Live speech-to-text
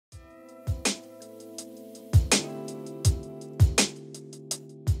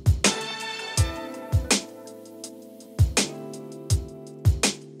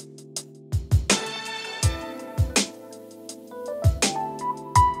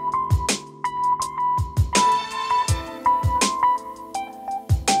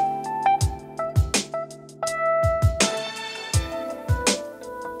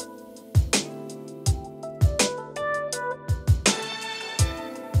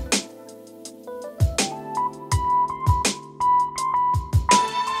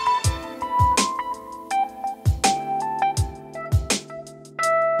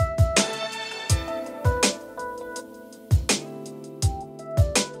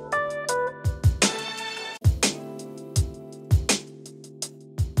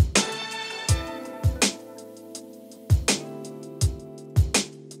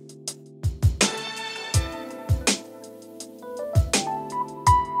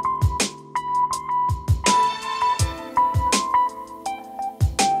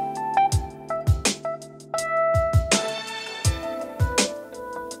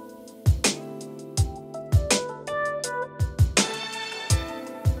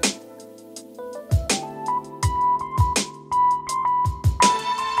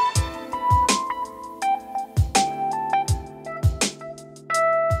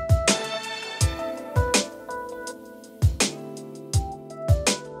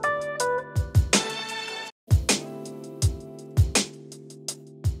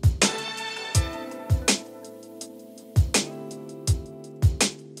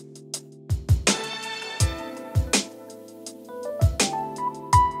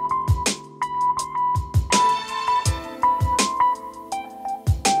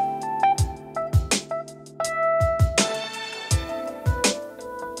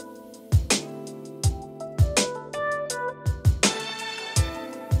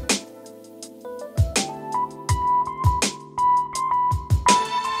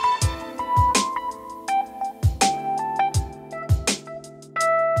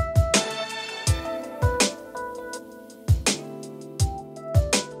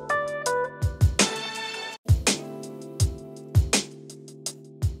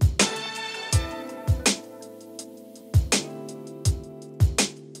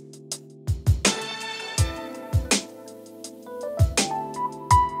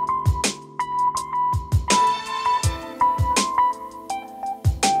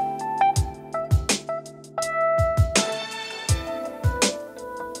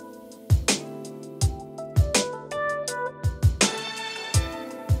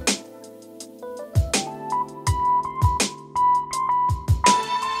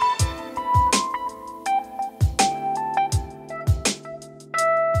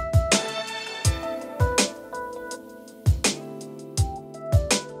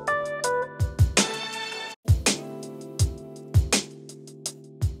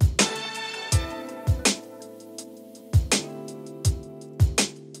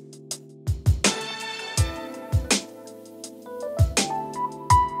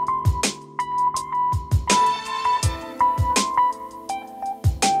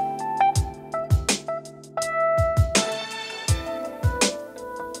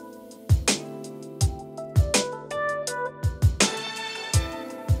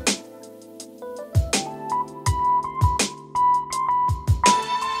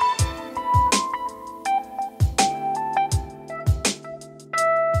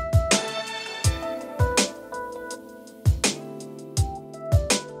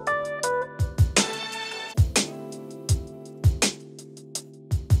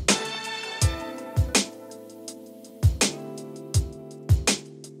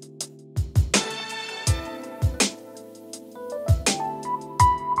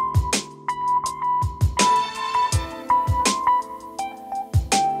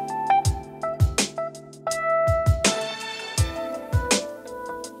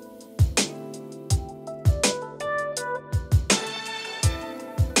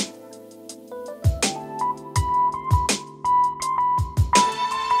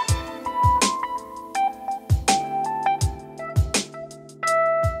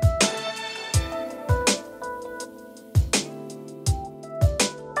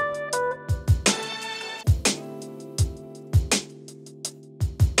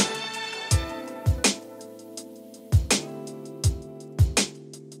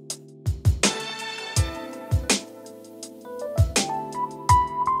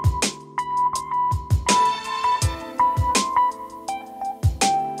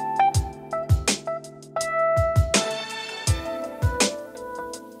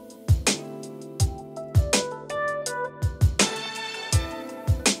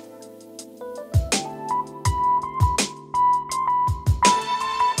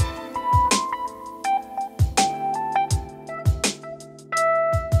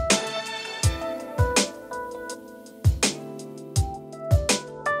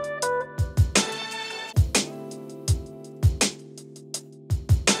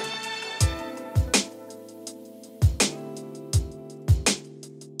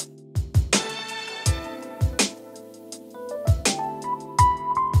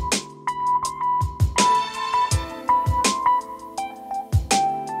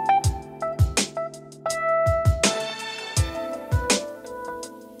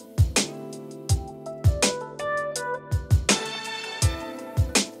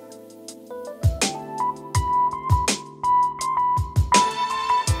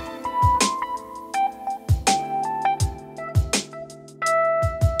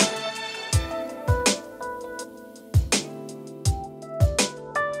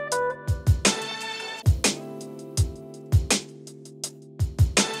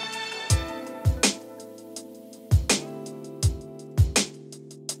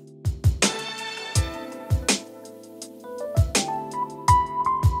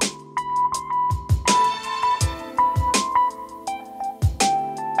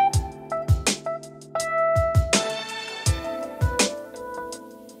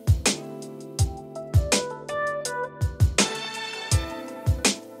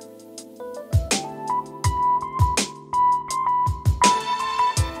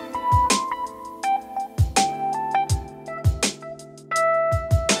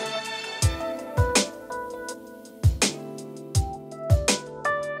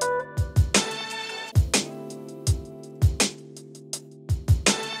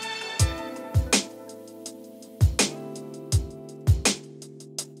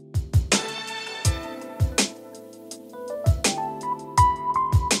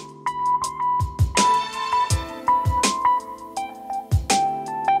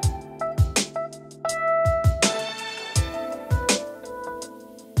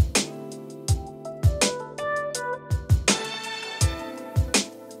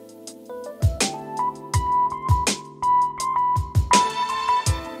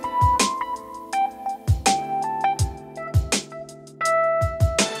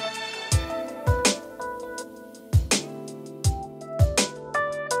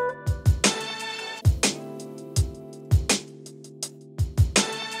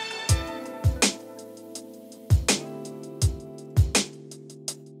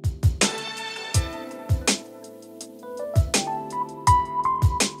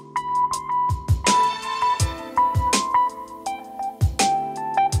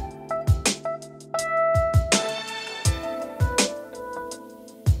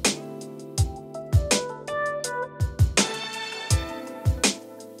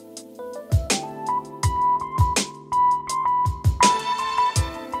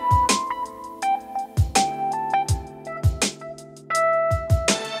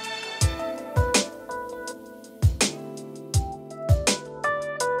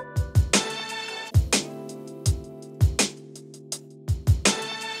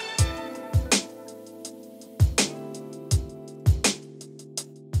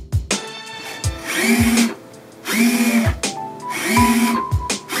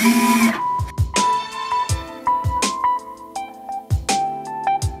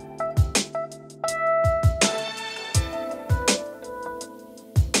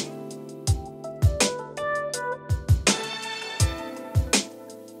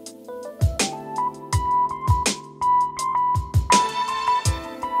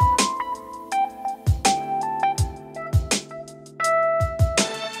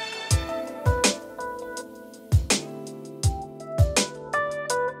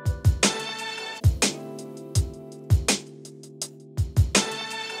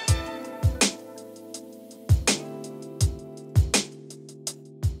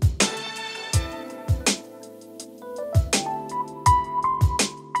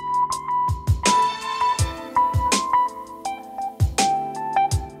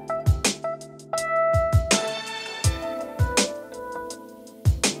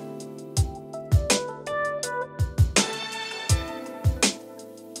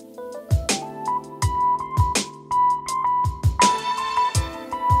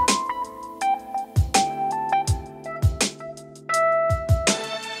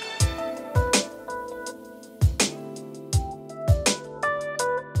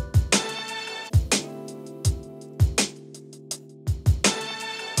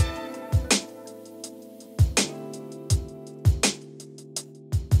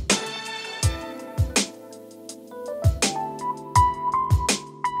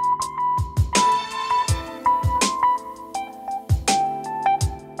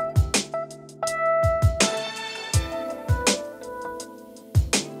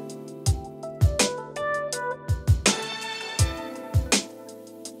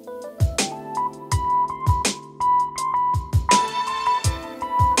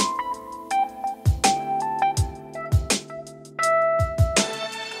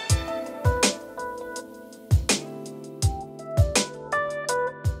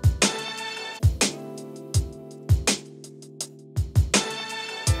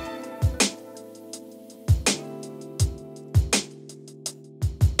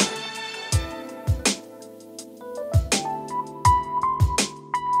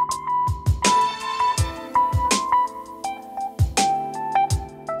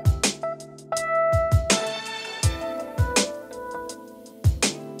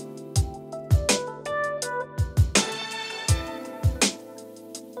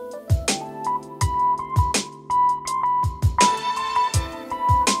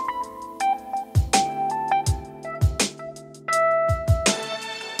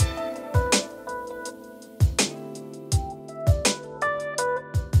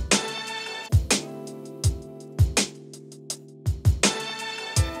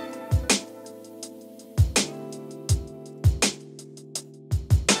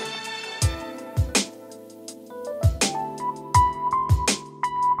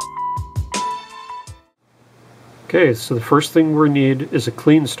Okay, so the first thing we need is a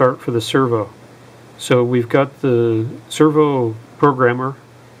clean start for the servo. So we've got the servo programmer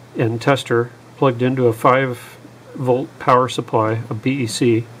and tester plugged into a 5-volt power supply, a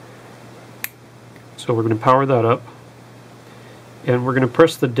BEC. So we're going to power that up, and we're going to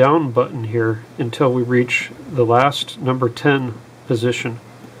press the down button here until we reach the last number 10 position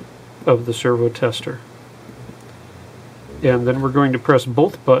of the servo tester. And then we're going to press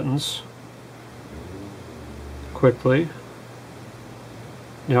both buttons quickly.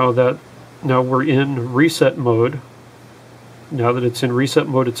 Now we're in reset mode. Now that it's in reset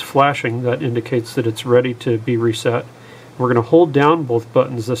mode, it's flashing. That indicates that it's ready to be reset. We're going to hold down both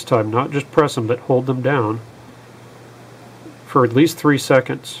buttons this time, not just press them, but hold them down for at least 3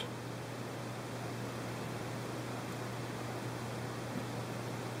 seconds.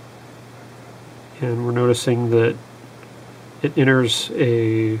 And we're noticing that it enters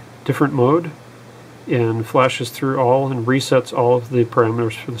a different mode and flashes through all and resets all of the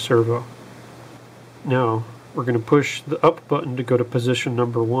parameters for the servo. Now we're going to push the up button to go to position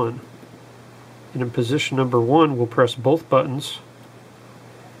number 1. And in position number 1 we'll press both buttons,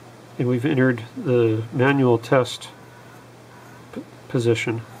 and we've entered the manual test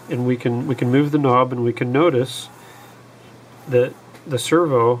position, and we can move the knob, and we can notice that the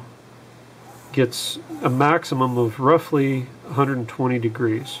servo gets a maximum of roughly 120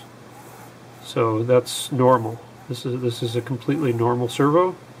 degrees. So that's normal. This is a completely normal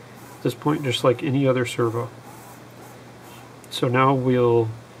servo at this point, just like any other servo. So now we're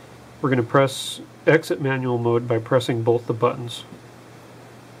going to press exit manual mode by pressing both the buttons.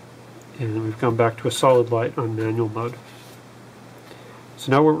 And we've gone back to a solid light on manual mode.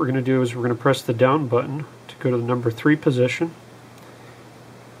 So now what we're going to do is we're going to press the down button to go to the number 3 position,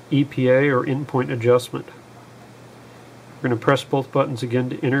 EPA or endpoint adjustment. We're going to press both buttons again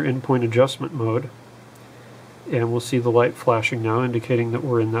to enter endpoint adjustment mode, and we'll see the light flashing now indicating that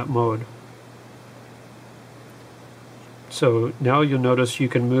we're in that mode. So now you'll notice you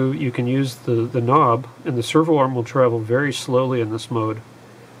can use the knob, and the servo arm will travel very slowly in this mode.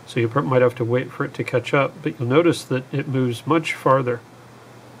 So you might have to wait for it to catch up, but you'll notice that it moves much farther.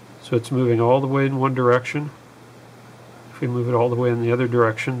 So it's moving all the way in one direction. If we move it all the way in the other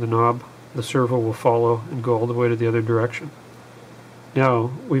direction, the servo will follow and go all the way to the other direction.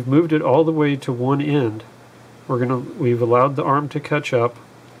 Now we've moved it all the way to one end. We've allowed the arm to catch up.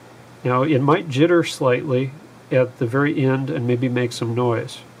 Now it might jitter slightly at the very end and maybe make some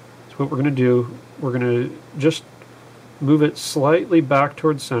noise. So what we're going to do, we're going to just move it slightly back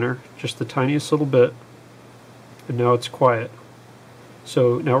towards center, just the tiniest little bit, and now it's quiet.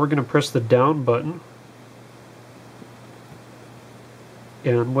 So now we're going to press the down button,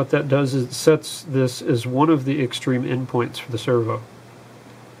 and what that does is it sets this as one of the extreme endpoints for the servo.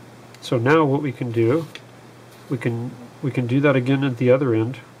 So now what we can do, we can do that again at the other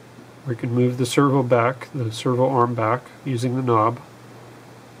end. We can move the servo back, the servo arm back, using the knob,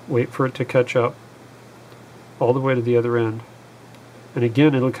 wait for it to catch up all the way to the other end. And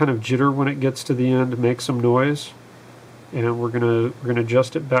again, it'll kind of jitter when it gets to the end, make some noise, and we're gonna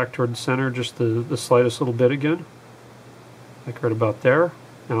adjust it back towards center just the slightest little bit again, like right about there.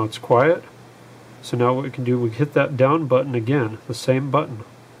 Now it's quiet. So now what we can do, we hit that down button again, the same button.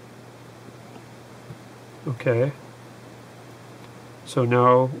 Okay. So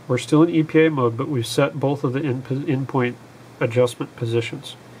now we're still in EPA mode, but we've set both of the endpoint adjustment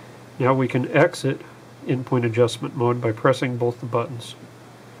positions. Now we can exit endpoint adjustment mode by pressing both the buttons.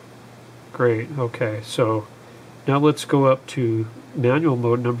 Great. Okay, so now let's go up to manual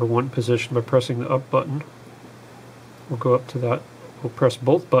mode number 1 position by pressing the up button. We'll go up to that. We'll press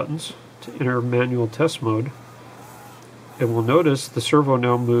both buttons to enter manual test mode, and we'll notice the servo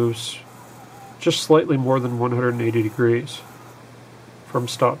now moves just slightly more than 180 degrees from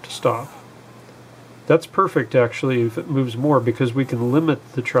stop to stop. That's perfect actually if it moves more, because we can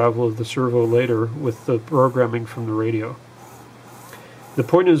limit the travel of the servo later with the programming from the radio. The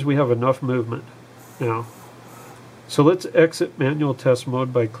point is we have enough movement now. So let's exit manual test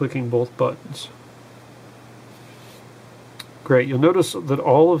mode by clicking both buttons. Great, you'll notice that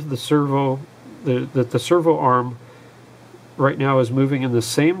all of the servo, the servo arm right now is moving in the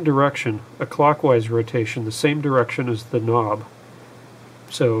same direction, a clockwise rotation, the same direction as the knob.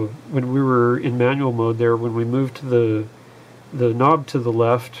 So when we were in manual mode there, when we moved the knob to the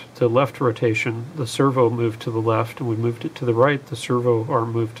left rotation, the servo moved to the left, and we moved it to the right, the servo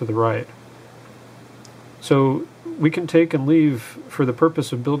arm moved to the right. So we can take and leave, for the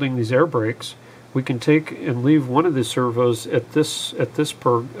purpose of building these Airbrakes, we can take and leave one of the servos at this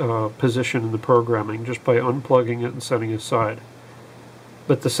position in the programming just by unplugging it and setting it aside.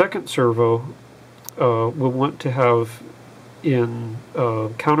 But the second servo, we'll want to have in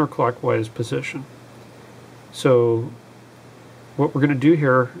counterclockwise position. So what we're going to do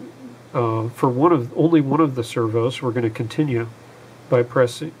here, for only one of the servos, we're going to continue by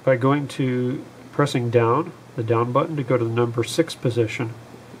pressing down the down button to go to the number 6 position,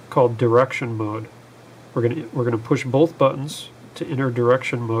 called direction mode. We're going to push both buttons to enter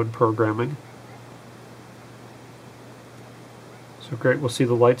direction mode programming. So great, we'll see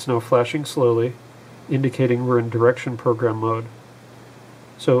the lights now flashing slowly, indicating we're in direction program mode.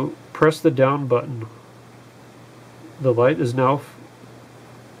 So press the down button. The light's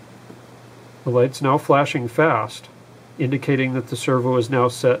now flashing fast, indicating that the servo is now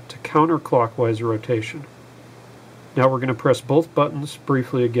set to counterclockwise rotation. Now we're going to press both buttons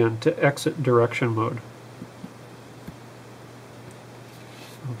briefly again to exit direction mode.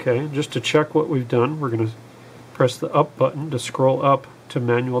 Okay, just to check what we've done, we're going to press the up button to scroll up to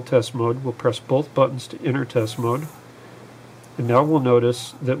manual test mode. We'll press both buttons to enter test mode. And now we'll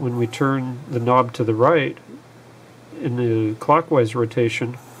notice that when we turn the knob to the right in the clockwise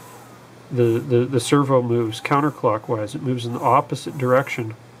rotation, the servo moves counterclockwise. It moves in the opposite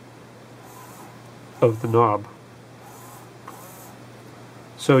direction of the knob.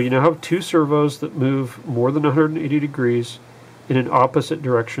 So you now have two servos that move more than 180 degrees in opposite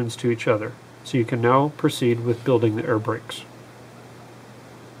directions to each other. So you can now proceed with building the air brakes.